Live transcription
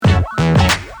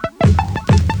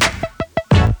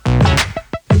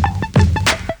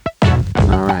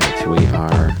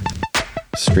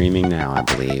streaming now, I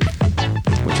believe,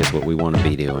 which is what we want to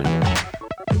be doing.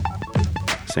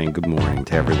 Saying good morning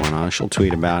to everyone. I shall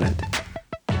tweet about it.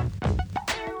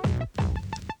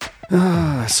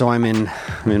 So I'm in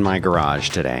my garage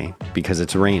today because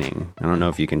it's raining. I don't know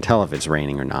if you can tell if it's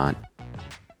raining or not,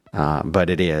 but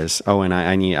it is. Oh, and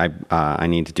I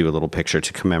need to do a little picture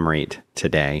to commemorate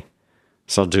today.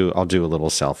 So I'll do a little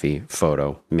selfie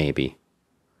photo, maybe.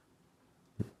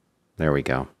 There we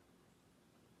go.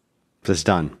 It's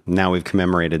done. Now we've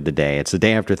commemorated the day. It's the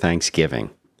day after Thanksgiving,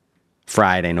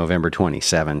 Friday, November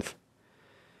 27th.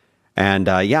 And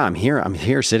I'm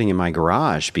here sitting in my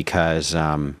garage because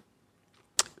my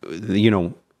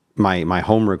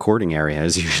home recording area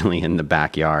is usually in the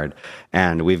backyard,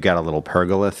 and we've got a little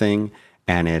pergola thing,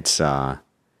 and it's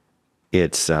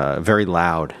very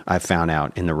loud. I found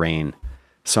out in the rain,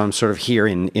 so I'm sort of here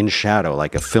in shadow,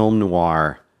 like a film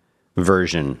noir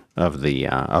version of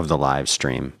the live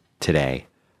stream today.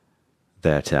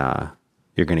 That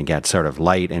you're going to get sort of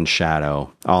light and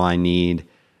shadow. All I need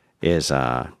is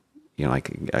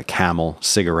like a Camel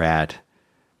cigarette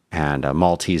and a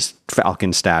Maltese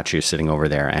Falcon statue sitting over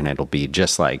there, and it'll be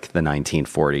just like the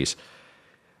 1940s.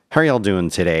 How are y'all doing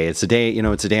today? It's a day,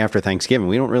 it's a day after Thanksgiving.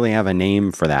 We don't really have a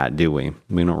name for that, do we?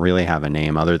 We don't really have a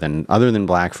name other than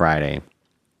Black Friday.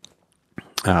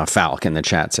 Falk in the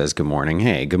chat says, good morning.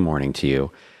 Hey, good morning to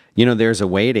you. There's a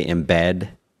way to embed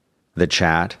the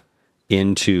chat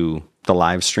into the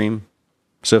live stream.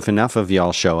 So if enough of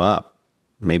y'all show up,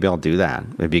 maybe I'll do that.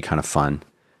 It'd be kind of fun.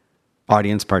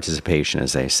 Audience participation,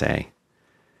 as they say.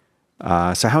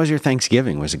 So how was your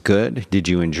Thanksgiving? Was it good? Did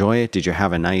you enjoy it? Did you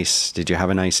have a nice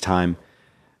time?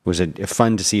 Was it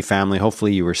fun to see family?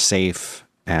 Hopefully you were safe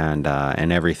and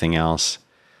everything else.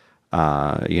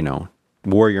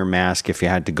 Wore your mask if you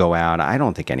had to go out. I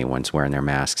don't think anyone's wearing their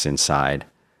masks inside.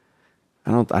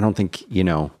 I don't think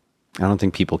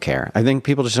people care. I think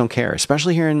people just don't care,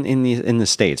 especially here in the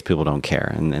States. People don't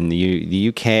care, and the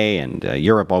UK and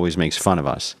Europe always makes fun of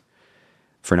us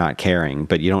for not caring.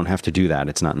 But you don't have to do that.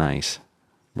 It's not nice.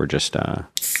 We're just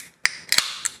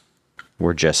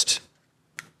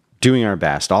doing our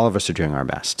best. All of us are doing our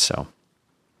best. So,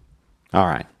 all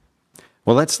right.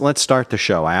 Well, let's start the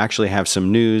show. I actually have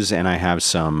some news, and I have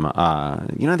some.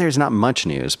 There's not much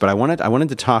news, but I wanted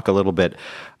to talk a little bit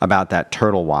about that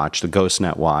Turtle Watch, the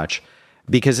GhostNet watch,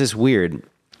 because it's weird.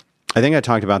 I think I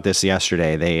talked about this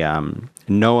yesterday. They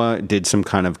NOAA did some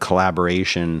kind of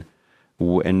collaboration,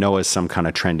 and NOAA's some kind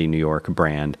of trendy New York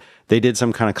brand. They did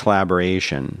some kind of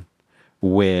collaboration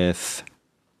with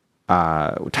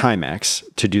Timex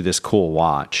to do this cool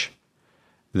watch.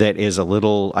 That is a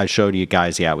little, I showed you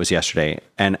guys, it was yesterday.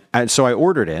 And so I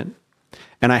ordered it,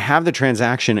 and I have the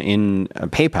transaction in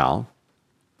PayPal,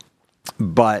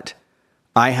 but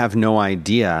I have no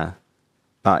idea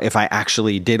if I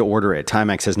actually did order it.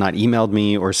 Timex has not emailed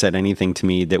me or said anything to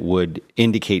me that would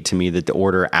indicate to me that the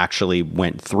order actually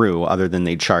went through, other than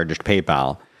they charged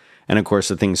PayPal. And of course,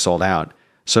 the thing's sold out.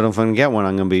 So if I can get one,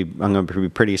 I'm going to be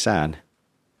pretty sad.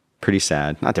 Pretty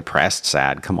sad. Not depressed,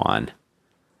 sad. Come on.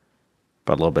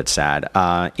 But a little bit sad.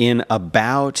 In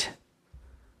about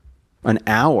an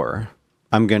hour,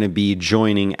 I'm going to be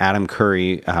joining Adam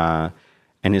Curry and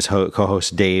his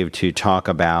co-host Dave to talk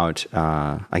about,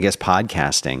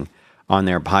 podcasting on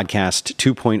their Podcast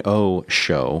 2.0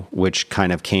 show, which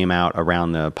kind of came out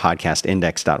around the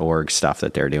podcastindex.org stuff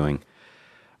that they're doing.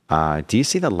 Do you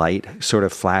see the light sort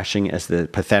of flashing as the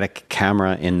pathetic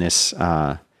camera in this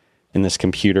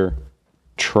computer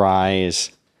tries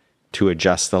to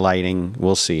adjust the lighting?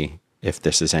 We'll see if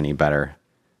this is any better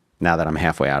now that I'm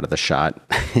halfway out of the shot.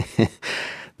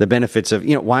 The benefits of,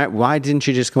 why didn't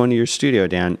you just go into your studio,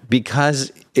 Dan?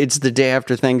 Because it's the day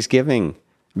after Thanksgiving.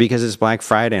 Because it's Black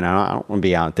Friday, and I don't want to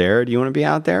be out there. Do you want to be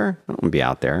out there? I don't want to be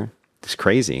out there. It's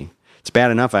crazy. It's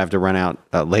bad enough I have to run out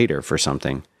later for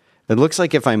something. It looks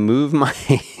like if I move my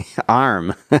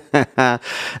arm,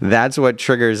 that's what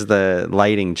triggers the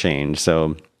lighting change.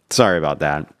 So sorry about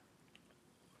that.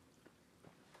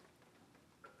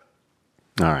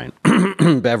 All right.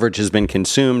 Beverage has been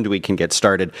consumed. We can get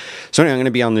started. So anyway, I'm going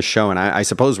to be on this show, and I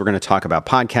suppose we're going to talk about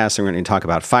podcasts. We're going to talk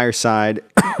about Fireside.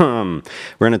 We're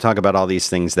going to talk about all these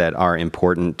things that are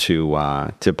important to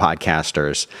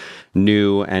podcasters,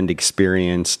 new and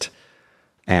experienced,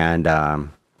 and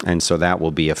so that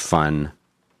will be a fun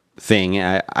thing.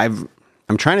 I'm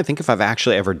trying to think if I've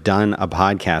actually ever done a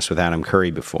podcast with Adam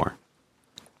Curry before,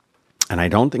 and I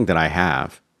don't think that I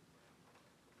have.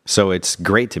 So it's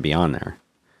great to be on there.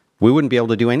 We wouldn't be able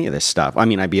to do any of this stuff. I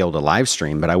mean, I'd be able to live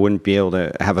stream, but I wouldn't be able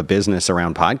to have a business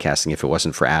around podcasting if it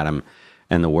wasn't for Adam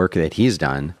and the work that he's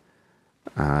done.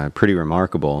 Pretty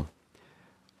remarkable.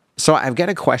 So I've got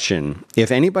a question.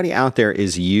 If anybody out there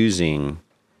is using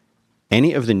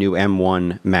any of the new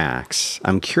M1 Macs,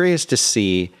 I'm curious to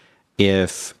see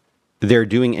if they're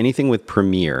doing anything with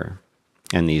Premiere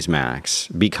and these Macs,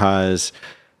 because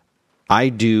I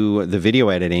do the video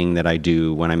editing that I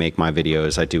do when I make my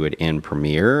videos. I do it in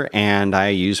Premiere, and I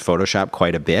use Photoshop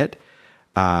quite a bit.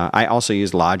 I also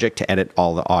use Logic to edit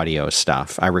all the audio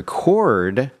stuff. I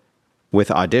record with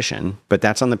Audition, but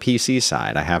that's on the PC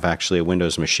side. I have actually a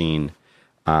Windows machine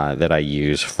that I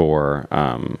use for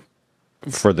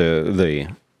the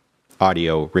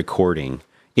audio recording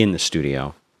in the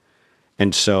studio.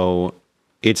 And so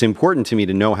it's important to me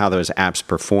to know how those apps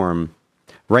perform.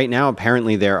 Right now,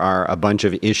 apparently there are a bunch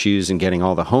of issues in getting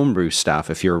all the Homebrew stuff.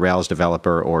 If you're a Rails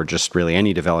developer or just really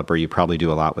any developer, you probably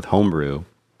do a lot with Homebrew.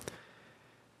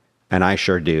 And I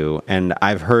sure do. And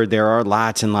I've heard there are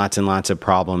lots and lots and lots of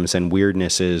problems and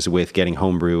weirdnesses with getting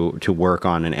Homebrew to work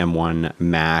on an M1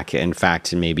 Mac. In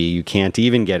fact, maybe you can't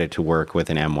even get it to work with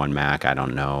an M1 Mac. I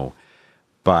don't know.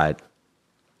 But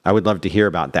I would love to hear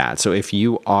about that. So if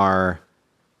you are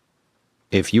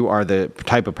the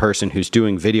type of person who's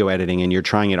doing video editing and you're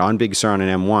trying it on Big Sur on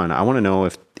an M1, I want to know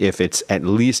if it's at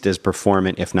least as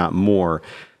performant, if not more,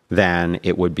 than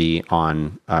it would be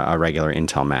on a regular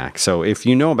Intel Mac. So if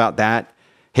you know about that,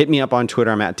 hit me up on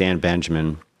Twitter. I'm at Dan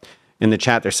Benjamin. In the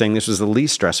chat, they're saying this was the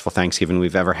least stressful Thanksgiving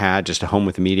we've ever had, just a home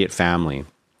with immediate family.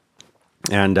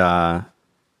 And, that's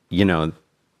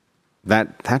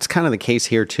kind of the case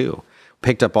here too.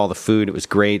 Picked up all the food. It was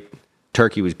great.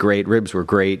 Turkey was great. Ribs were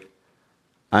great.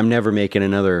 I'm never making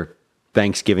another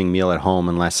Thanksgiving meal at home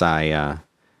unless I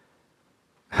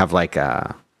have like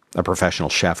a professional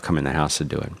chef come in the house to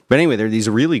do it. But anyway, there are these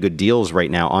really good deals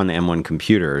right now on the M1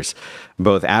 computers.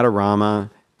 Both Adorama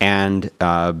and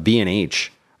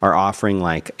B&H are offering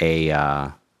like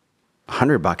a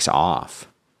 $100 off.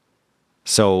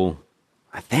 So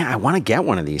I think I want to get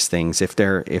one of these things if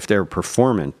they're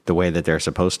performant the way that they're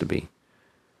supposed to be.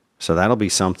 So that'll be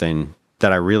something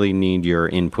that I really need your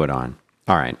input on.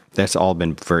 All right, that's all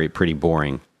been pretty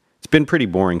boring. It's been pretty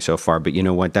boring so far, but you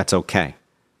know what? That's okay.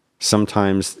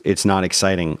 Sometimes it's not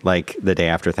exciting, like the day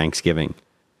after Thanksgiving.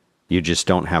 You just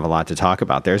don't have a lot to talk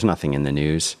about. There's nothing in the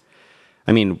news.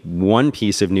 I mean, one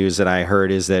piece of news that I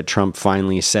heard is that Trump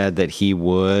finally said that he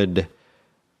would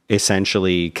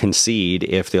essentially concede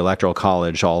if the Electoral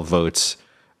College all votes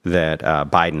that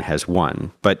Biden has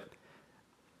won. But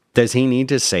does he need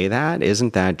to say that?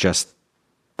 Isn't that just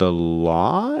the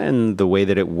law and the way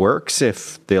that it works?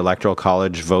 If the Electoral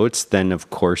College votes, then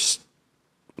of course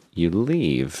you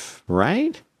leave,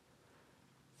 right?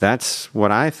 That's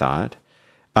what I thought.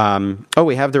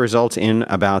 We have the results in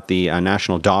about the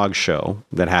National Dog Show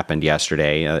that happened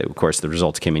yesterday. Of course, the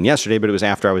results came in yesterday, but it was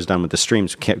after I was done with the stream,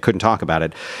 so couldn't talk about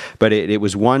it. But it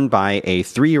was won by a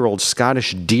 3-year-old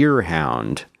Scottish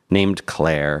deerhound named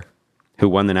Claire, who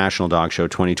won the National Dog Show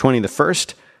 2020, the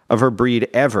first of her breed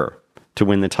ever to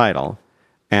win the title.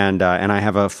 And I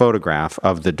have a photograph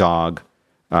of the dog.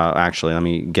 Actually, let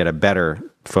me get a better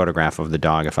photograph of the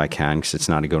dog if I can, because it's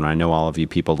not a good one. I know all of you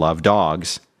people love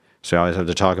dogs, so I always have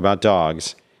to talk about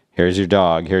dogs. Here's your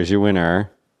dog. Here's your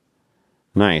winner.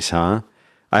 Nice, huh?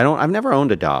 I've never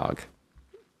owned a dog.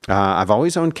 I've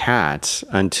always owned cats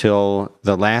until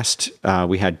the last.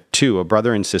 We had 2, a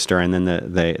brother and sister, and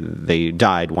then they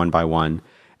died one by one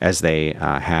as they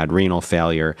had renal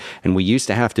failure. And we used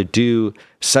to have to do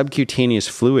subcutaneous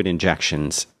fluid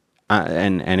injections.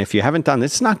 And if you haven't done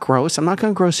this, it's not gross. I'm not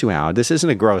going to gross you out. This isn't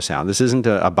a gross out. This isn't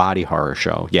a body horror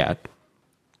show yet.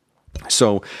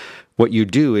 So what you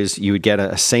do is you would get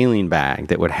a saline bag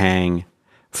that would hang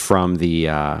from the,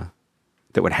 I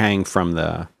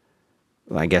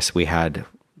guess we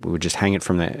would just hang it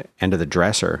from the end of the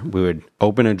dresser. We would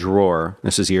open a drawer.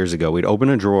 This is years ago. We'd open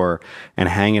a drawer and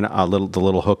hang the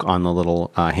little hook on the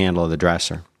little handle of the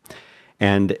dresser.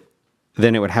 And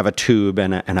then it would have a tube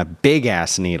and a big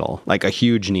ass needle, like a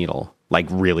huge needle, like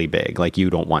really big, like you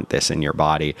don't want this in your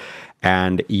body.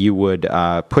 And you would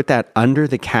put that under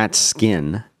the cat's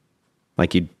skin,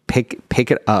 like you'd pick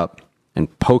it up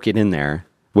and poke it in there,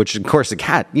 which of course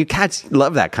cats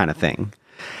love that kind of thing.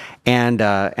 And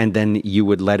then you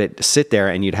would let it sit there,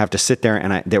 and you'd have to sit there.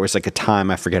 And there was like a time,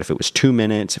 I forget if it was 2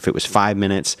 minutes, if it was 5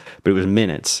 minutes, but it was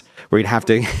minutes, where you'd have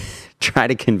to try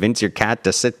to convince your cat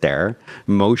to sit there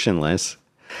motionless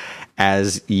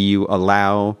as you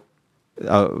allow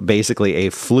basically a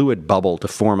fluid bubble to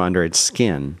form under its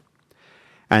skin.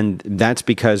 And that's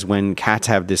because when cats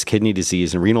have this kidney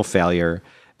disease and renal failure,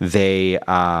 they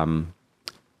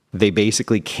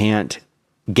basically can't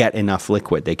get enough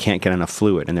liquid. They can't get enough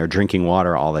fluid, and they're drinking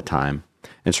water all the time.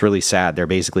 It's really sad. They're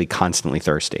basically constantly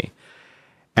thirsty.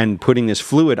 and putting this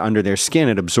fluid under their skin,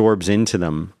 it absorbs into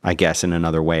them, I guess, in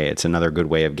another way. It's another good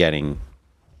way of getting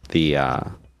the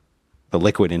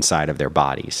liquid inside of their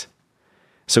bodies.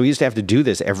 So he used to have to do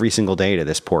this every single day to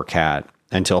this poor cat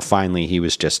until finally he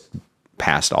was just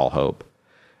past all hope.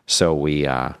 So we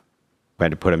had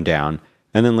to put him down.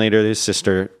 And then later his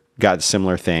sister got a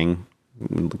similar thing.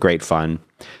 Great fun.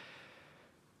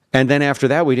 And then after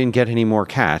that, we didn't get any more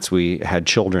cats. We had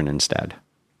children instead.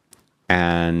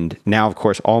 And now, of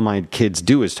course, all my kids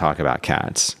do is talk about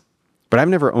cats. But I've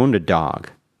never owned a dog.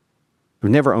 I've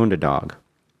never owned a dog.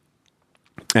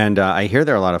 And I hear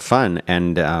they're a lot of fun.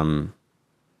 And,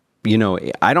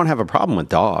 I don't have a problem with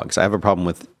dogs. I have a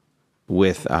problem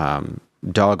with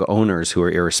dog owners who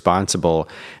are irresponsible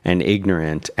and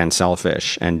ignorant and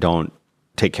selfish and don't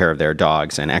take care of their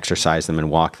dogs and exercise them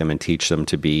and walk them and teach them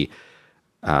to be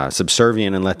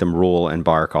subservient and let them rule and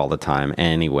bark all the time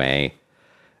anyway.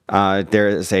 There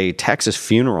is a Texas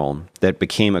funeral that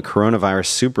became a coronavirus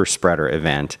super spreader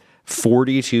event.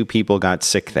 42 people got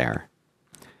sick there.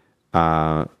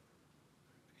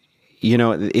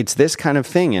 It's this kind of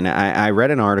thing. And I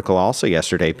read an article also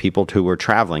yesterday, people who were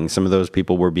traveling, some of those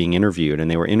people were being interviewed, and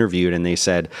they were interviewed and they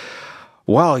said,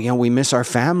 well, we miss our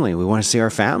family. We want to see our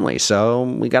family. So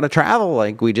we got to travel.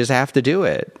 Like, we just have to do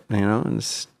it.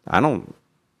 And I don't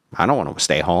want to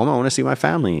stay home. I want to see my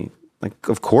family. Like,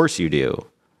 of course you do.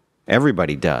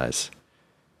 Everybody does.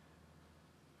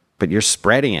 But you're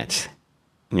spreading it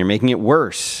and you're making it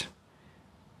worse.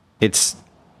 It's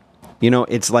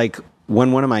like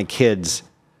when one of my kids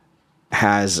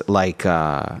has like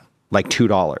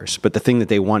 $2, but the thing that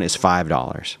they want is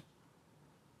 $5.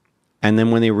 And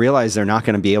then when they realize they're not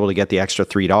going to be able to get the extra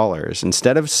 $3,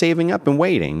 instead of saving up and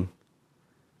waiting,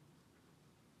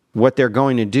 what they're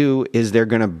going to do is they're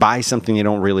going to buy something they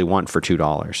don't really want for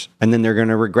 $2. And then they're going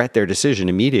to regret their decision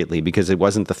immediately because it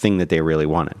wasn't the thing that they really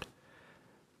wanted.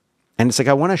 And it's like,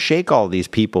 I want to shake all these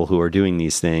people who are doing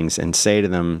these things and say to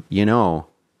them,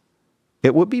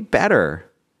 it would be better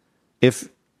if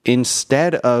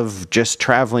instead of just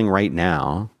traveling right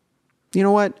now, you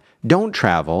know what? Don't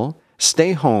travel,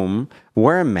 stay home,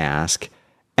 wear a mask,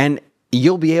 and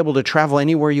you'll be able to travel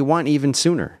anywhere you want even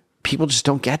sooner. People just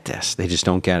don't get this. They just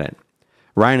don't get it.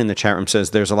 Ryan in the chat room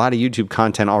says, there's a lot of YouTube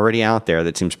content already out there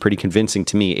that seems pretty convincing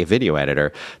to me, a video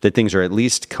editor, that things are at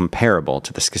least comparable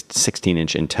to the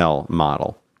 16-inch Intel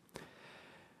model.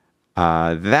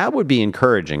 That would be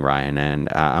encouraging, Ryan, and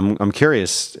I'm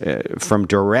curious from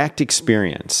direct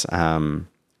experience.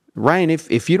 Ryan,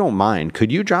 if you don't mind,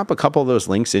 could you drop a couple of those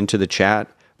links into the chat,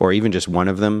 or even just one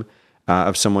of them,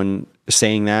 of someone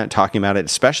saying that, talking about it,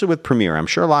 especially with Premiere? I'm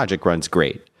sure Logic runs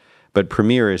great, but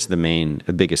Premiere is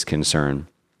the biggest concern.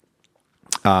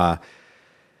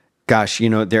 Gosh,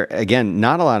 there, again,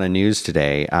 not a lot of news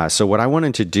today. So what I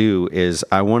wanted to do is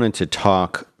I wanted to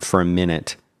talk for a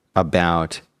minute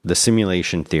about the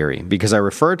simulation theory, because I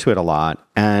refer to it a lot,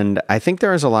 and I think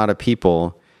there's a lot of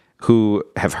people who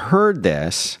have heard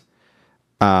this,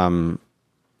 but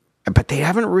they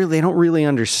don't really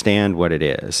understand what it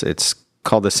is. It's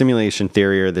called the simulation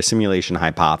theory or the simulation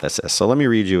hypothesis. So let me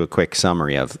read you a quick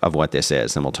summary of what this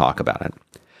is, and we'll talk about it.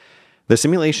 The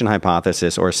simulation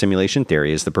hypothesis or simulation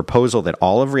theory is the proposal that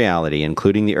all of reality,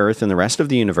 including the Earth and the rest of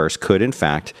the universe, could in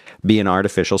fact be an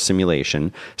artificial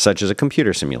simulation, such as a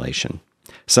computer simulation.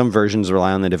 Some versions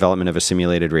rely on the development of a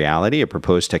simulated reality, a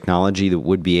proposed technology that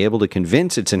would be able to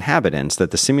convince its inhabitants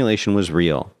that the simulation was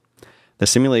real. The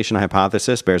simulation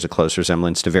hypothesis bears a close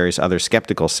resemblance to various other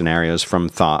skeptical scenarios from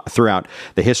thought throughout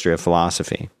the history of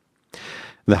philosophy.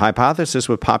 The hypothesis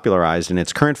was popularized in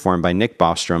its current form by Nick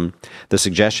Bostrom. The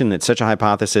suggestion that such a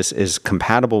hypothesis is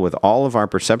compatible with all of our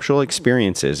perceptual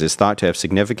experiences is thought to have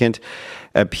significant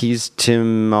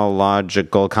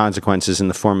epistemological consequences in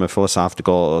the form of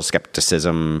philosophical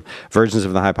skepticism. Versions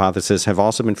of the hypothesis have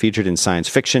also been featured in science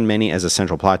fiction, many as a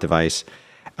central plot device.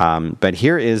 But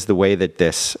here is the way that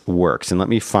this works. And let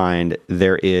me find,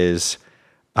 there is...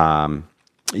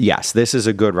 yes, this is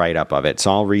a good write-up of it, so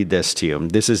I'll read this to you.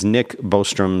 This is Nick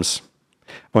Bostrom's...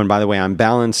 Oh, and by the way, I'm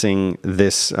balancing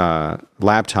this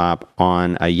laptop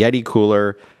on a Yeti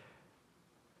cooler,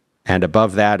 and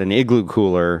above that, an Igloo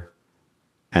cooler,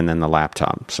 and then the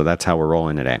laptop. So that's how we're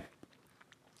rolling today.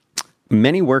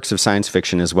 Many works of science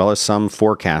fiction, as well as some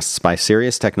forecasts by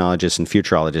serious technologists and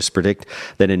futurologists, predict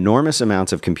that enormous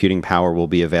amounts of computing power will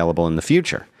be available in the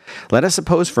future. Let us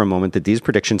suppose for a moment that these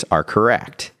predictions are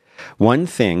correct. One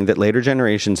thing that later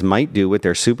generations might do with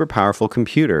their super powerful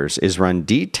computers is run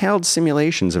detailed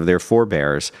simulations of their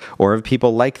forebears or of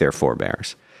people like their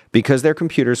forebears. because their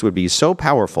computers would be so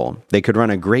powerful they could run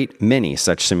a great many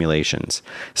such simulations.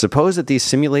 Suppose that these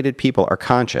simulated people are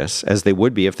conscious, as they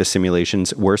would be if the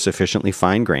simulations were sufficiently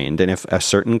fine-grained and if a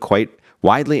certain quite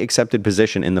widely accepted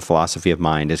position in the philosophy of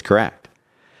mind is correct.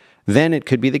 Then it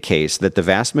could be the case that the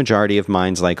vast majority of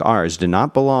minds like ours do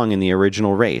not belong in the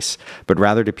original race, but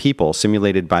rather to people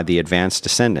simulated by the advanced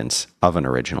descendants of an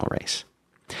original race.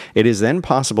 It is then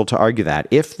possible to argue that,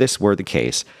 if this were the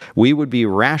case, we would be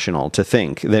rational to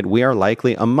think that we are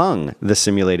likely among the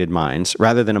simulated minds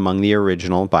rather than among the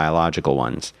original biological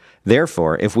ones.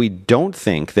 Therefore, if we don't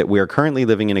think that we are currently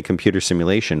living in a computer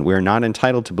simulation, we are not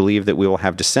entitled to believe that we will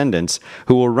have descendants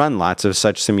who will run lots of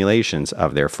such simulations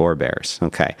of their forebears.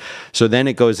 Okay, so then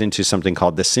it goes into something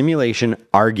called the simulation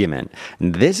argument.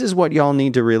 And this is what y'all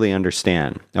need to really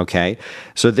understand, okay?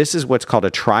 So this is what's called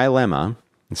a trilemma,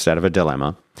 instead of a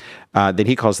dilemma, that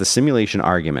he calls the simulation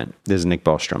argument. This is Nick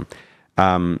Bostrom.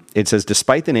 It says,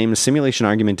 despite the name, the simulation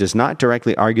argument does not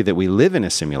directly argue that we live in a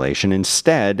simulation.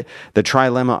 Instead, the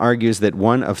trilemma argues that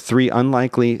one of three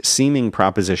unlikely seeming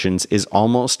propositions is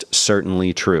almost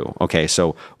certainly true. Okay,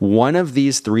 so one of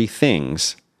these three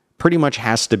things pretty much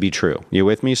has to be true. You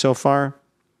with me so far?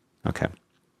 Okay.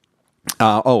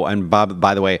 And Bob,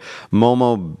 by the way,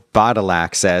 Momo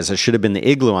Badalak says it should have been the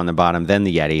igloo on the bottom, then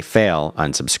the Yeti. Fail,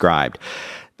 unsubscribed.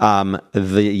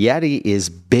 The Yeti is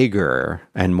bigger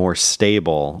and more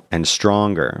stable and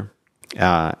stronger.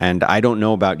 And I don't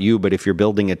know about you, but if you're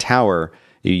building a tower,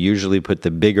 you usually put the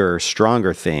bigger,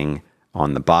 stronger thing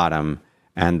on the bottom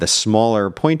and the smaller,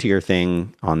 pointier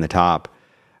thing on the top.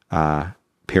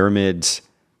 Pyramids,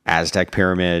 Aztec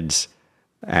pyramids,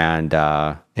 and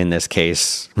in this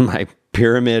case, my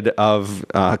pyramid of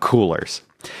coolers.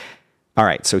 All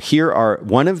right, so here are,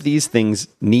 one of these things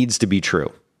needs to be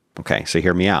true. Okay, so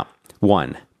hear me out.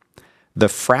 1, the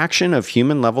fraction of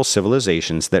human-level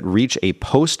civilizations that reach a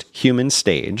post-human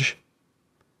stage,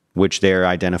 which they're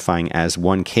identifying as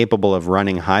one capable of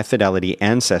running high-fidelity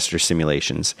ancestor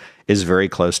simulations, is very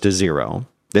close to 0.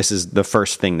 This is the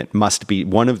first thing that must be,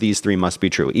 one of these three must be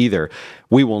true. Either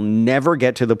we will never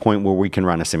get to the point where we can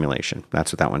run a simulation.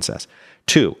 That's what that one says.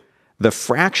 2, the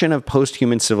fraction of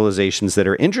post-human civilizations that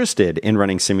are interested in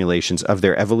running simulations of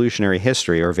their evolutionary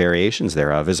history or variations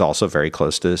thereof is also very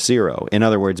close to 0. In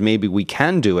other words, maybe we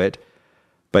can do it,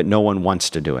 but no one wants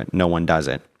to do it. No one does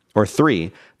it. Or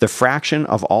 3, the fraction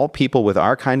of all people with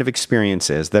our kind of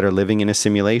experiences that are living in a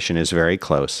simulation is very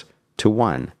close to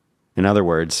 1. In other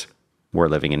words, we're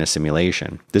living in a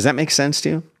simulation. Does that make sense to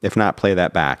you? If not, play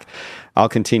that back. I'll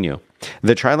continue.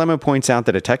 The trilemma points out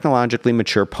that a technologically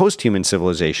mature post-human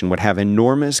civilization would have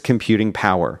enormous computing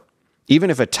power. Even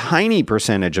if a tiny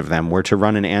percentage of them were to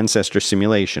run an ancestor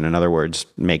simulation, in other words,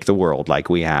 make the world like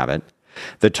we have it,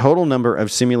 the total number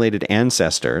of simulated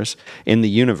ancestors in the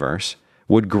universe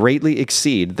would greatly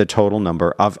exceed the total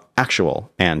number of actual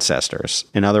ancestors.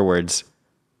 In other words,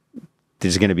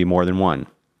 there's going to be more than one.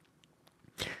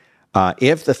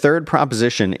 If the third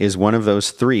proposition is one of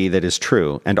those three that is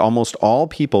true, and almost all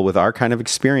people with our kind of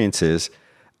experiences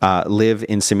live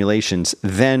in simulations,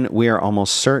 then we are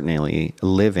almost certainly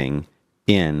living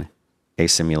in a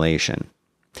simulation.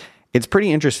 It's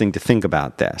pretty interesting to think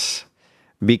about this,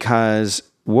 because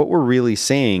what we're really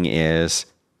saying is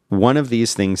one of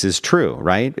these things is true,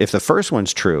 right? If the first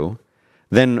one's true,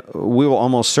 then we will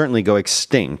almost certainly go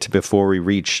extinct before we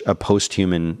reach a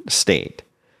post-human state.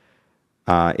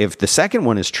 If the second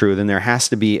one is true, then there has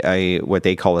to be what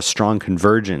they call a strong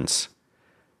convergence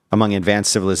among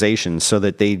advanced civilizations so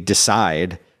that they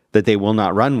decide that they will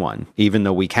not run one, even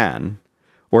though we can.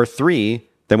 Or 3,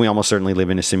 then we almost certainly live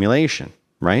in a simulation,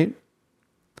 right?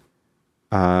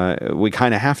 We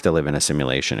kind of have to live in a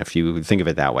simulation if you think of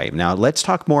it that way. Now, let's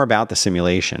talk more about the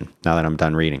simulation now that I'm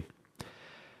done reading.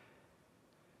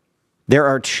 There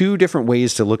are 2 different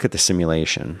ways to look at the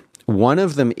simulation. One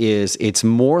of them is it's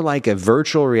more like a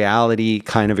virtual reality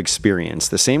kind of experience,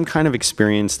 the same kind of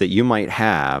experience that you might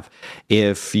have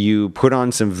if you put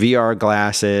on some VR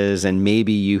glasses and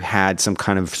maybe you had some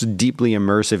kind of deeply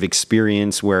immersive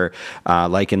experience where,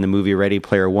 like in the movie Ready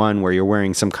Player One, where you're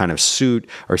wearing some kind of suit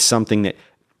or something that,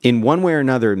 in one way or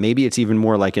another, maybe it's even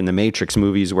more like in the Matrix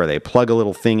movies where they plug a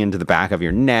little thing into the back of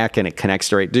your neck and it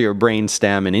connects right to your brain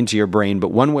stem and into your brain. But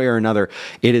one way or another,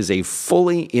 it is a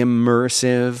fully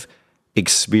immersive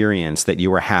experience that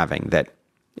you are having, that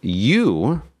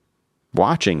you,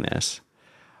 watching this,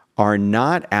 are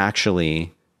not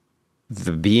actually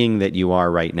the being that you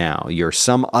are right now. You're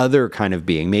some other kind of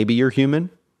being. Maybe you're human.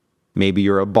 Maybe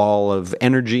you're a ball of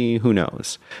energy. Who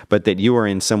knows? But that you are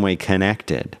in some way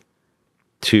connected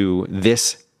to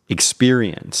this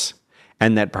experience,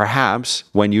 and that perhaps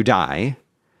when you die,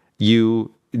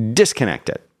 you disconnect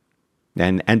it.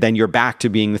 And then you're back to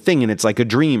being the thing, and it's like a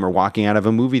dream, or walking out of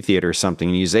a movie theater or something,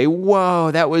 and you say,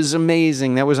 whoa, that was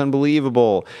amazing. That was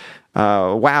unbelievable.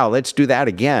 Wow, let's do that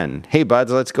again. Hey,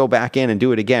 buds, let's go back in and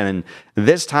do it again. And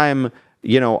this time,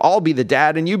 I'll be the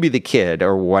dad and you be the kid,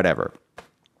 or whatever.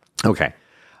 Okay.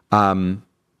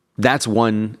 That's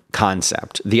one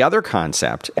concept. The other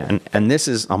concept, and this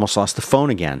is almost lost the phone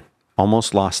again.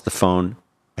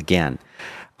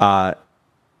 The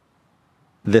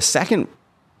second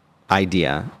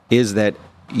idea is that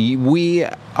we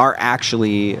are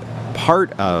actually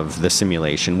part of the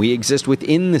simulation. We exist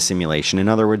within the simulation. In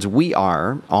other words, we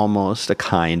are almost a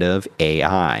kind of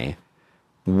AI.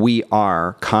 We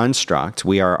are constructs.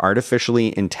 We are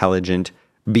artificially intelligent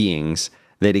beings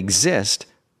that exist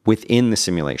within the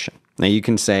simulation. Now you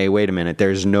can say, wait a minute,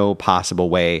 there's no possible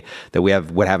way that we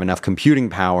would have enough computing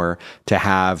power to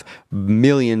have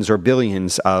millions or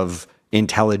billions of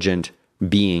intelligent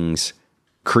beings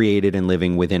created and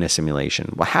living within a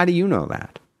simulation. Well, how do you know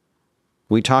that?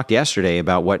 We talked yesterday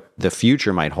about what the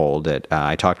future might hold.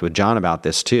 I talked with John about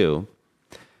this too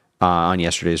on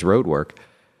yesterday's Roadwork.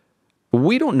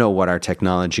 We don't know what our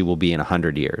technology will be in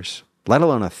 100 years, let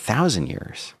alone 1,000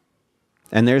 years.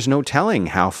 And there's no telling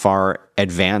how far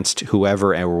advanced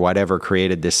whoever or whatever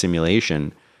created this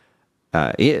simulation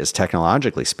is,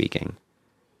 technologically speaking.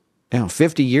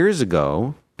 50 years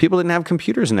ago, people didn't have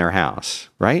computers in their house,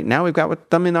 right? Now we've got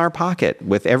them in our pocket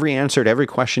with every answer to every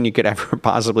question you could ever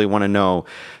possibly want to know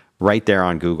right there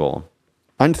on Google.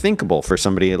 Unthinkable for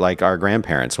somebody like our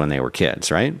grandparents when they were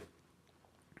kids, right?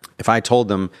 If I told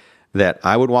them that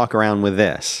I would walk around with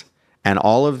this and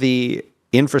all of the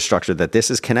infrastructure that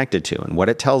this is connected to and what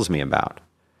it tells me about,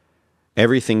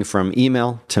 everything from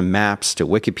email to maps to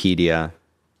Wikipedia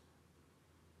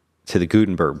to the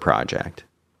Gutenberg Project,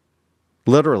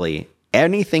 literally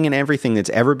anything and everything that's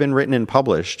ever been written and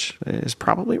published is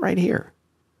probably right here.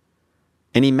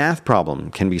 Any math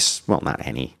problem can be, well, not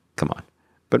any, come on,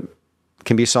 but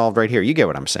can be solved right here. You get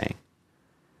what I'm saying.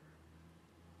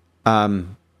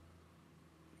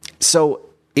 So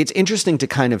it's interesting to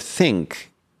kind of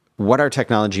think what our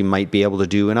technology might be able to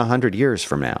do in 100 years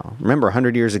from now. Remember,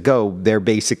 100 years ago, there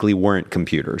basically weren't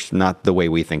computers, not the way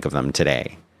we think of them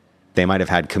today. They might have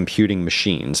had computing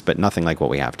machines, but nothing like what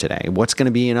we have today. What's going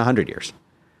to be in 100 years?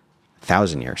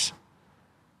 1,000 years?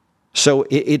 So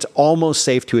it's almost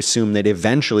safe to assume that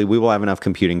eventually we will have enough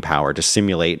computing power to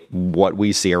simulate what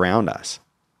we see around us.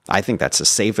 I think that's a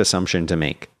safe assumption to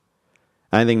make.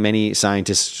 I think many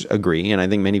scientists agree, and I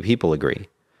think many people agree.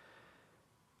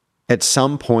 At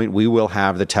some point, we will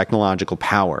have the technological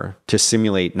power to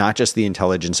simulate not just the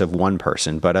intelligence of one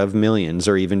person, but of millions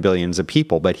or even billions of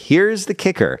people. But here's the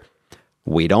kicker.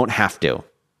 We don't have to.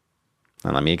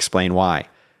 And let me explain why.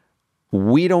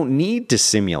 We don't need to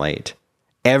simulate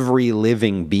every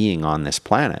living being on this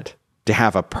planet to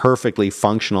have a perfectly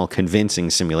functional, convincing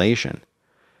simulation.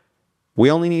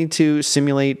 We only need to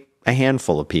simulate a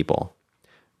handful of people.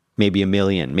 Maybe 1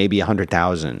 million, maybe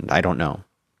 100,000, I don't know.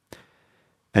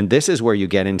 And this is where you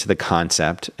get into the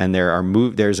concept, and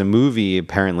there's a movie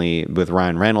apparently with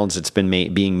Ryan Reynolds. It's been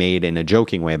being made in a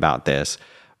joking way about this,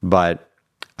 but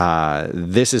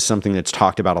this is something that's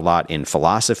talked about a lot in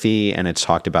philosophy, and it's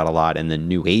talked about a lot in the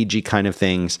New Agey kind of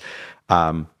things.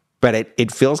 But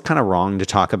it feels kind of wrong to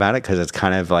talk about it because it's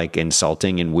kind of like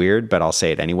insulting and weird, but I'll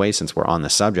say it anyway since we're on the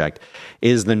subject,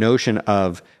 is the notion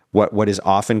of what is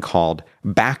often called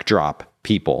backdrop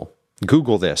people.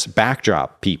 Google this,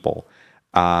 backdrop people.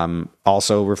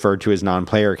 Also referred to as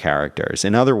non-player characters.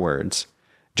 In other words,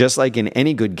 just like in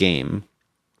any good game,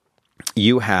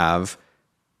 you have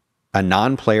a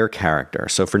non-player character.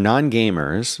 So for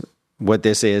non-gamers, what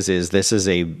this is this is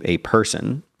a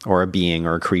person or a being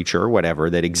or a creature or whatever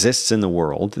that exists in the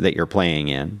world that you're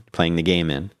playing the game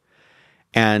in.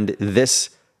 And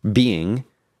this being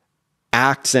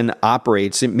acts and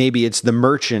operates. Maybe it's the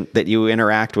merchant that you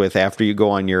interact with after you go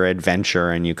on your adventure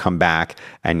and you come back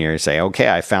and you say, okay,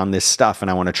 I found this stuff and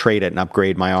I want to trade it and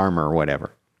upgrade my armor or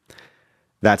whatever.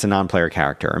 That's a non-player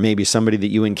character. Or maybe somebody that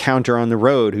you encounter on the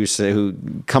road who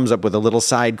comes up with a little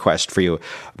side quest for you.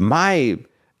 My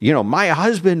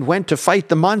husband went to fight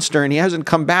the monster and he hasn't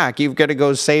come back. You've got to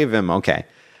go save him. Okay.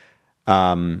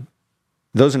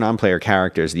 Those are non-player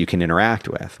characters that you can interact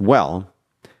with. Well,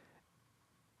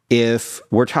 if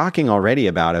we're talking already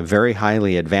about a very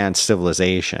highly advanced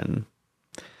civilization,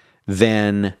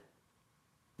 then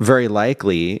very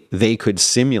likely they could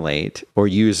simulate or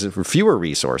use fewer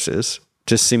resources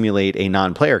to simulate a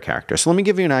non-player character. So let me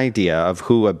give you an idea of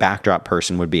who a backdrop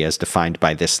person would be as defined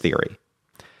by this theory.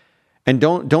 And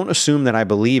don't assume that I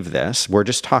believe this. We're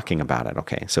just talking about it,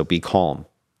 okay? So be calm.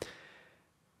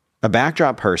 A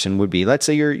backdrop person would be, let's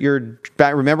say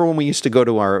remember when we used to go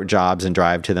to our jobs and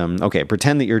drive to them? Okay,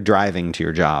 pretend that you're driving to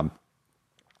your job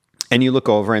and you look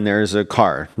over and there's a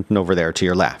car over there to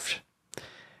your left.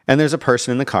 And there's a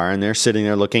person in the car and they're sitting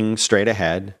there looking straight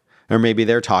ahead, or maybe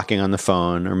they're talking on the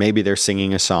phone, or maybe they're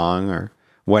singing a song or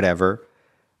whatever.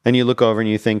 And you look over and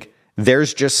you think,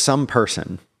 there's just some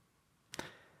person.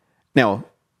 Now,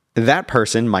 that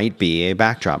person might be a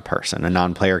backdrop person, a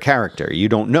non-player character. You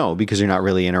don't know because you're not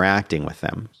really interacting with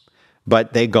them.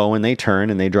 But they go and they turn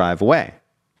and they drive away.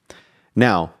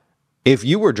 Now, if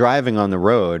you were driving on the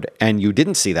road and you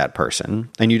didn't see that person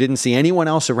and you didn't see anyone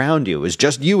else around you, it was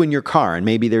just you and your car, and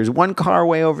maybe there's one car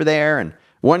way over there and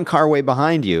one car way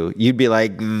behind you, you'd be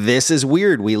like, this is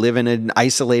weird. We live in an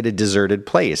isolated, deserted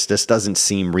place. This doesn't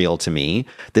seem real to me.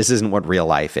 This isn't what real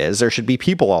life is. There should be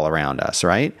people all around us,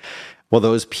 right? Well,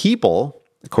 those people,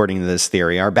 according to this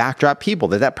theory, are backdrop people.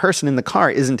 That person in the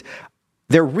car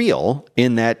they're real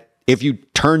in that if you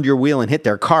turned your wheel and hit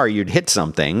their car, you'd hit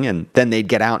something and then they'd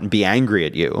get out and be angry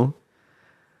at you.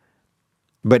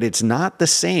 But it's not the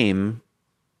same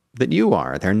that you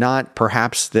are. They're not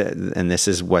and this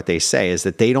is what they say, is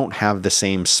that they don't have the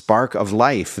same spark of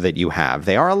life that you have.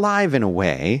 They are alive in a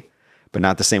way, but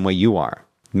not the same way you are.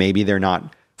 Maybe they're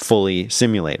not fully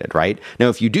simulated, right? Now,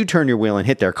 if you do turn your wheel and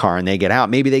hit their car and they get out,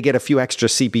 maybe they get a few extra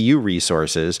CPU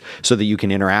resources so that you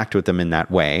can interact with them in that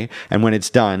way. And when it's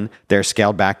done, they're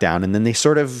scaled back down and then they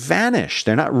sort of vanish.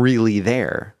 They're not really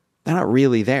there. They're not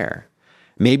really there.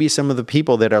 Maybe some of the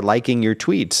people that are liking your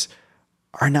tweets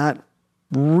are not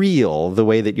real the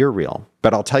way that you're real.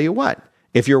 But I'll tell you what,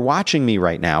 if you're watching me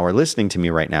right now or listening to me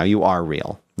right now, you are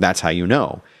real. That's how you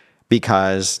know.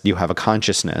 Because you have a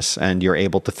consciousness and you're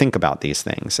able to think about these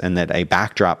things, and that a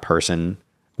backdrop person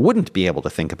wouldn't be able to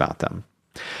think about them.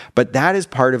 But that is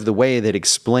part of the way that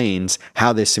explains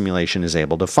how this simulation is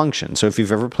able to function. So if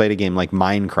you've ever played a game like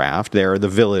Minecraft, there are the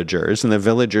villagers, and the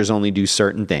villagers only do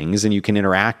certain things, and you can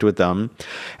interact with them,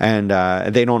 and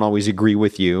they don't always agree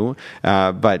with you,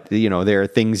 but there are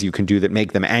things you can do that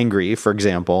make them angry, for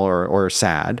example, or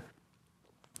sad.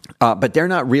 But they're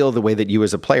not real the way that you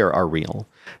as a player are real.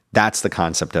 That's the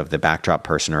concept of the backdrop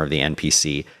person or of the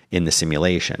NPC in the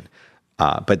simulation.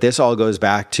 But this all goes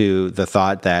back to the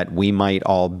thought that we might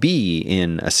all be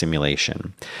in a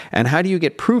simulation. And how do you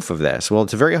get proof of this? Well,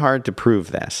 it's very hard to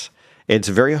prove this. It's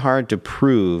very hard to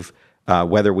prove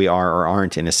whether we are or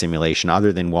aren't in a simulation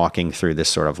other than walking through this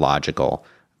sort of logical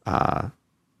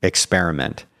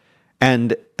experiment.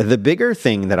 And the bigger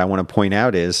thing that I want to point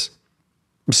out is,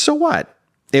 so what?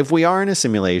 If we are in a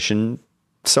simulation,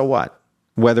 so what?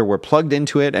 Whether we're plugged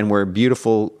into it and we're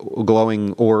beautiful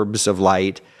glowing orbs of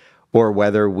light, or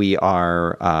whether we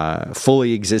are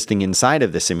fully existing inside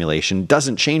of the simulation,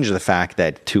 doesn't change the fact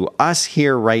that to us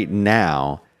here right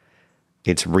now,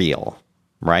 it's real,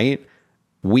 right?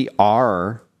 We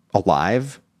are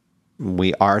alive.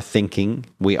 We are thinking.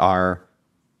 We are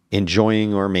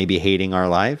enjoying or maybe hating our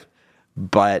life.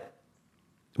 But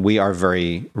we are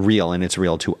very real, and it's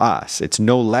real to us. It's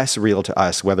no less real to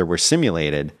us whether we're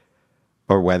simulated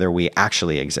or whether we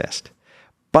actually exist.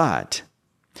 But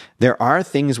there are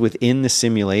things within the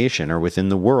simulation or within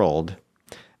the world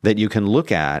that you can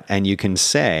look at and you can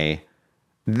say,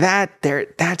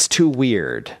 that's too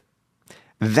weird.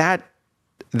 That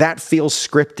feels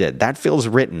scripted. That feels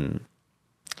written.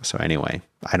 So anyway,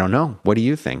 I don't know. What do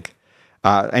you think?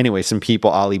 Anyway, some people,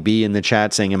 Ollie B in the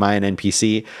chat saying, am I an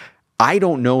NPC? I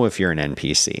don't know if you're an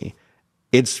NPC.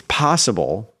 It's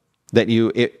possible that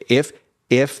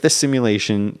if the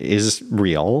simulation is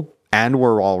real and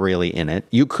we're all really in it,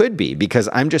 you could be, because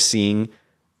I'm just seeing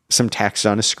some text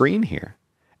on a screen here.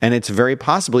 And it's very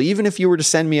possible, even if you were to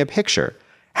send me a picture,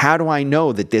 how do I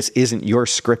know that this isn't your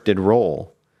scripted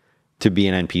role to be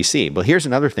an NPC? Well, here's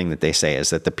another thing that they say is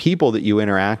that the people that you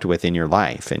interact with in your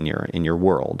life, in your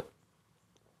world,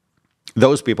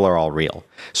 those people are all real.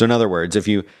 So in other words, if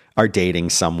you are dating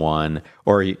someone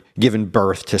or given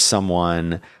birth to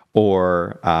someone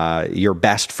or your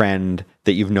best friend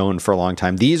that you've known for a long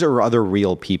time, these are other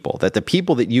real people, that the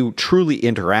people that you truly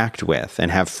interact with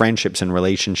and have friendships and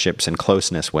relationships and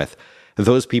closeness with,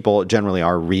 those people generally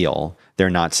are real. They're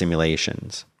not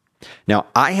simulations. Now,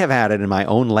 I have added in my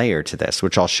own layer to this,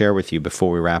 which I'll share with you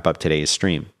before we wrap up today's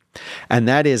stream. And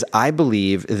that is, I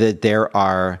believe that there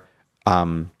are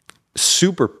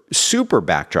super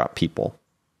backdrop people.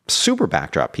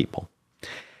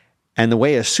 And the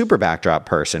way a super backdrop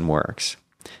person works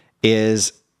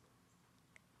is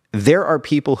there are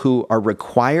people who are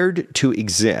required to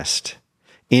exist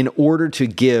in order to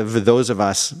give those of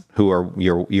us who are,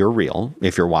 you're real.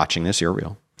 If you're watching this, you're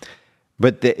real.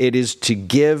 But it is to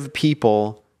give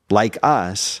people like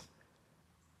us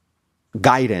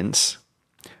guidance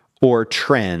or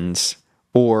trends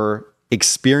or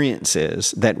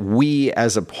experiences that we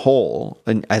as a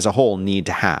whole need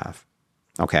to have.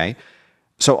 Okay?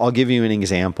 So I'll give you an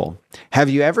example. Have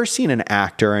you ever seen an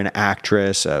actor, an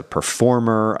actress, a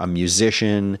performer, a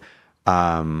musician,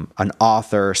 an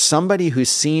author, somebody who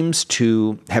seems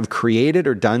to have created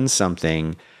or done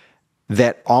something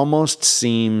that almost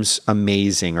seems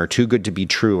amazing or too good to be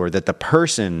true, or that the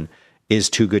person is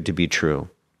too good to be true?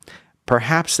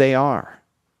 Perhaps they are.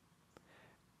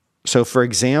 So, for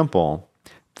example,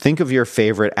 think of your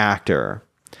favorite actor.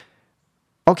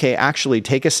 Okay, actually,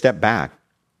 take a step back.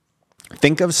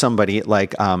 Think of somebody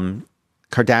like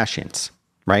Kardashians,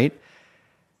 right?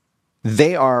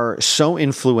 They are so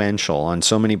influential on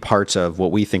so many parts of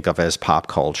what we think of as pop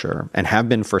culture and have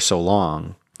been for so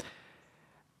long.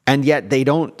 And yet they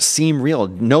don't seem real.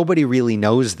 Nobody really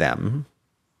knows them.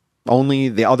 Only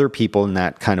the other people in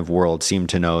that kind of world seem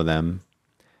to know them.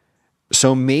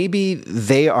 So maybe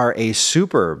they are a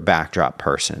super backdrop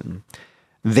person.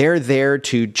 They're there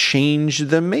to change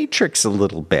the matrix a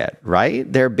little bit, right?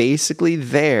 They're basically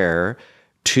there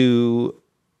to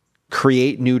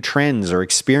create new trends or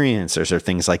experiences or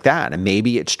things like that. And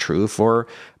maybe it's true for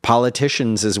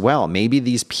politicians as well. Maybe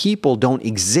these people don't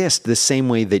exist the same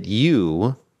way that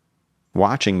you,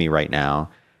 watching me right now,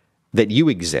 that you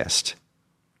exist,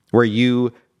 where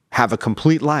you have a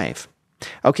complete life.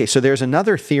 Okay, so there's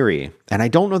another theory, and I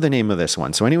don't know the name of this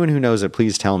one, so anyone who knows it,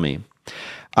 please tell me.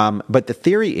 But the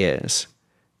theory is,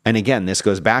 and again, this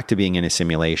goes back to being in a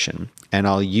simulation, and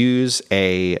I'll use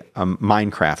a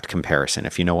Minecraft comparison,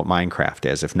 if you know what Minecraft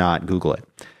is. If not, Google it.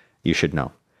 You should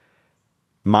know.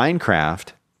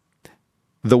 Minecraft,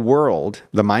 the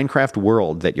Minecraft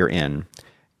world that you're in,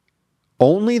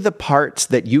 only the parts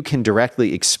that you can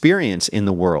directly experience in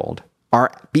the world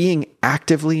are being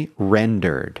actively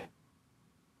rendered.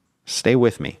 Stay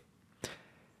with me.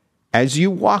 As you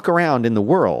walk around in the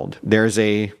world, there's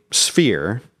a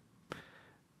sphere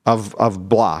of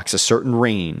blocks, a certain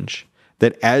range,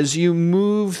 that as you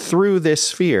move through this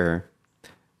sphere,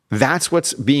 that's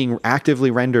what's being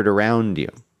actively rendered around you.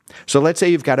 So let's say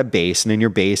you've got a base, and in your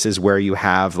base is where you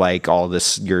have like all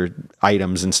this, your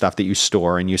items and stuff that you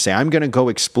store, and you say, I'm going to go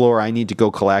explore, I need to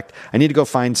go collect, I need to go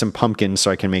find some pumpkins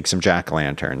so I can make some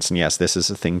jack-o'-lanterns. And yes, this is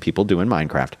a thing people do in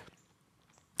Minecraft.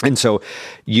 And so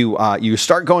you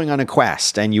start going on a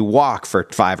quest, and you walk for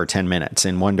 5 or 10 minutes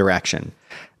in one direction.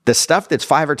 The stuff that's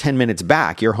 5 or 10 minutes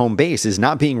back, your home base, is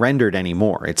not being rendered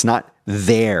anymore. It's not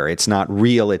there. It's not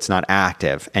real. It's not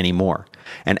active anymore.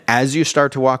 And as you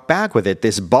start to walk back with it,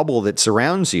 this bubble that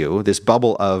surrounds you, this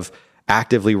bubble of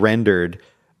actively rendered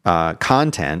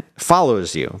content,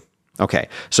 follows you. Okay,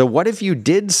 so what if you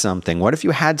did something? What if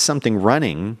you had something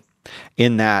running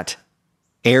in that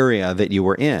area that you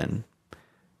were in?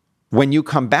 When you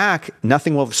come back,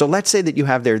 nothing will. So let's say that you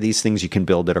have there these things you can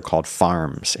build that are called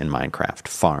farms in Minecraft,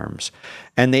 farms.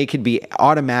 And they could be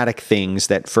automatic things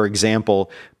that, for example,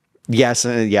 yes,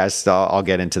 I'll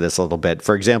get into this a little bit.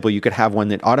 For example, you could have one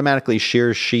that automatically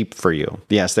shears sheep for you.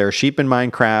 Yes, there are sheep in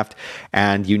Minecraft,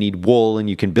 and you need wool, and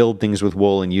you can build things with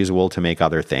wool and use wool to make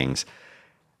other things.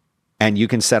 And you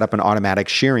can set up an automatic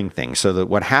shearing thing so that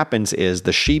what happens is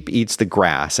the sheep eats the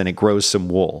grass and it grows some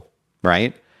wool,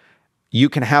 right? You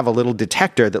can have a little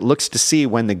detector that looks to see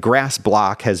when the grass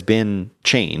block has been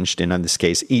changed, and in this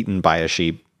case, eaten by a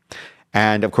sheep.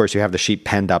 And of course, you have the sheep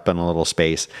penned up in a little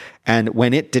space. And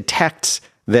when it detects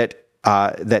that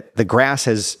the grass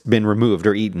has been removed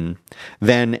or eaten,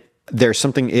 then there's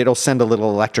something, it'll send a little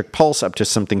electric pulse up to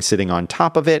something sitting on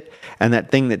top of it. And that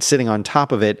thing that's sitting on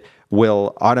top of it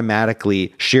will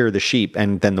automatically shear the sheep.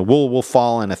 And then the wool will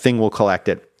fall and a thing will collect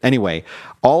it. Anyway,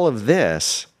 all of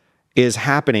this is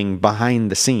happening behind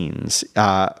the scenes,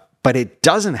 but it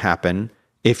doesn't happen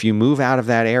if you move out of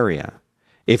that area.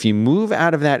 If you move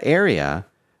out of that area,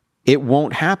 it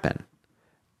won't happen.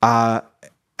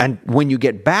 And when you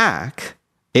get back,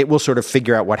 it will sort of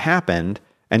figure out what happened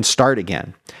and start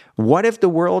again. What if the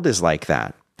world is like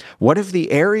that? What if the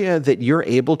area that you're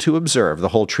able to observe, the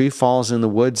whole tree falls in the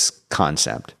woods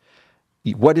concept,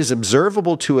 what is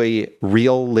observable to a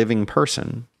real living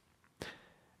person,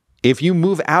 if you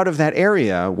move out of that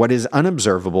area, what is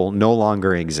unobservable no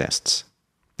longer exists.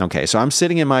 Okay, so I'm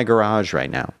sitting in my garage right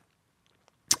now.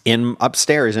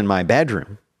 Upstairs in my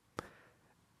bedroom.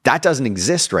 That doesn't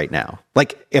exist right now.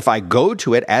 Like, if I go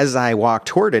to it, as I walk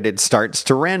toward it, it starts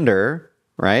to render,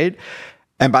 right?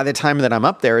 And by the time that I'm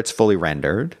up there, it's fully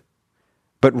rendered.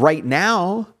 But right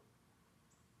now,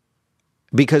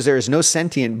 because there is no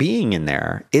sentient being in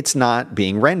there, it's not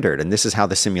being rendered. And this is how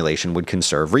the simulation would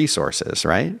conserve resources,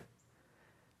 right?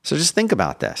 So just think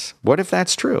about this. What if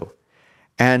that's true?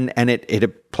 And it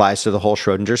applies to the whole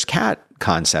Schrodinger's cat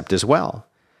concept as well.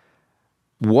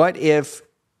 What if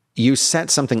you set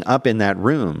something up in that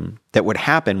room that would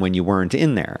happen when you weren't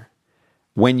in there?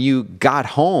 When you got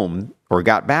home or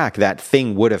got back, that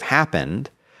thing would have happened,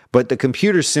 but the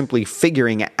computer's simply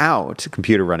figuring out, the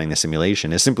computer running the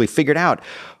simulation is simply figured out,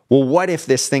 well, what if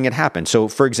this thing had happened? So,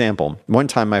 for example, one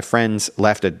time my friends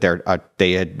left at their,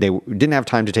 they didn't have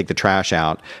time to take the trash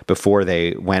out before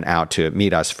they went out to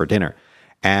meet us for dinner.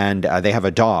 And they have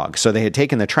a dog. So they had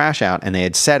taken the trash out and they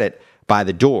had set it by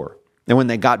the door. And when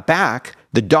they got back,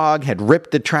 the dog had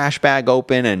ripped the trash bag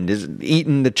open and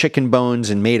eaten the chicken bones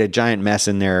and made a giant mess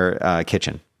in their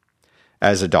kitchen,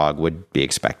 as a dog would be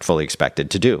fully expected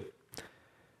to do.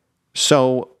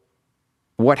 So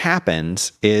what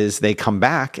happens is they come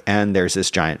back and there's this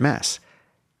giant mess.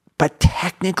 But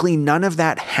technically none of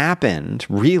that happened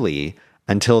really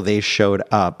until they showed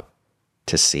up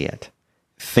to see it.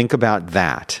 Think about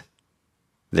that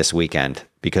this weekend,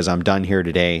 because I'm done here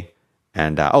today.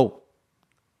 And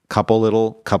couple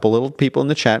little people in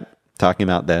the chat talking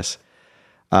about this.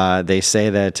 They say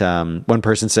that one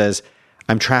person says,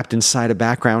 "I'm trapped inside a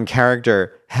background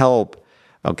character. Help."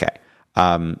 Okay.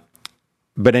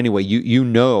 But anyway, you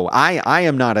know, I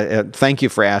am not thank you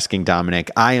for asking,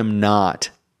 Dominic. I am not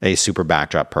a super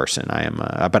backdrop person. I am,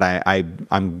 but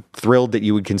I'm thrilled that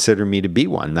you would consider me to be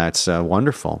one. That's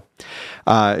wonderful.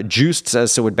 Juiced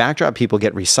says, so would backdrop people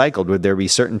get recycled? Would there be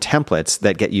certain templates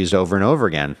that get used over and over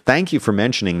again? Thank you for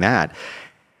mentioning that.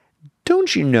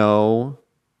 Don't you know,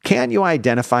 can't you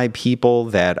identify people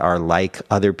that are like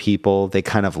other people? They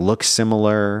kind of look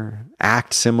similar,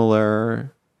 act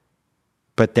similar,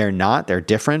 but they're not. They're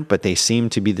different, but they seem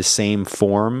to be the same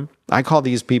form. I call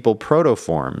these people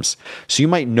protoforms. So you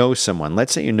might know someone.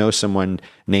 Let's say you know someone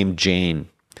named Jane,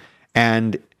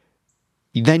 and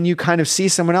then you kind of see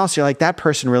someone else. You're like, that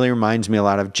person really reminds me a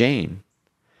lot of Jane.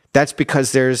 That's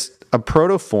because there's a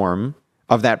protoform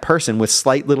of that person with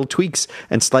slight little tweaks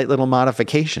and slight little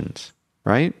modifications,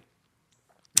 right?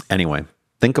 Anyway,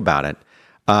 think about it.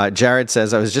 Jared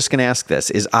says, I was just going to ask this.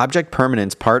 Is object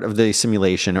permanence part of the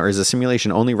simulation, or is the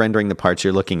simulation only rendering the parts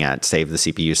you're looking at, save the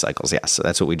CPU cycles? Yes, so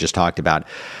that's what we just talked about.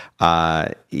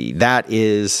 That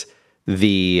is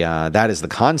the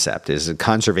concept, is a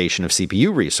conservation of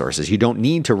CPU resources. You don't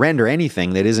need to render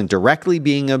anything that isn't directly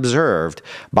being observed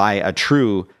by a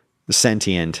true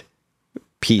sentient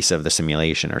piece of the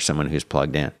simulation or someone who's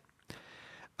plugged in.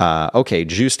 Okay,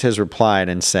 Juiced has replied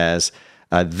and says,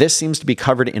 this seems to be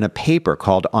covered in a paper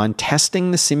called On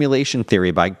Testing the Simulation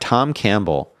Theory by Tom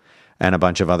Campbell and a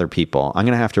bunch of other people. I'm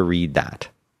going to have to read that.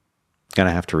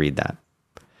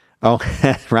 Oh,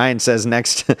 Ryan says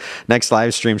next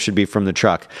live stream should be from the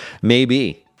truck.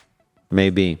 Maybe.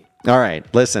 All right,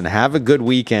 listen, have a good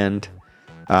weekend,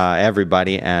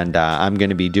 everybody. And I'm going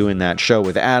to be doing that show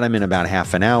with Adam in about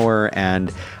half an hour.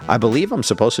 And I believe I'm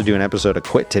supposed to do an episode of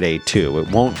Quit today, too. It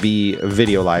won't be a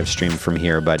video live stream from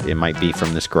here, but it might be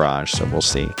from this garage. So we'll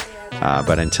see.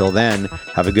 But until then,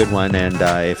 have a good one. And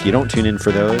if you don't tune in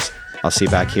for those, I'll see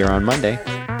you back here on Monday.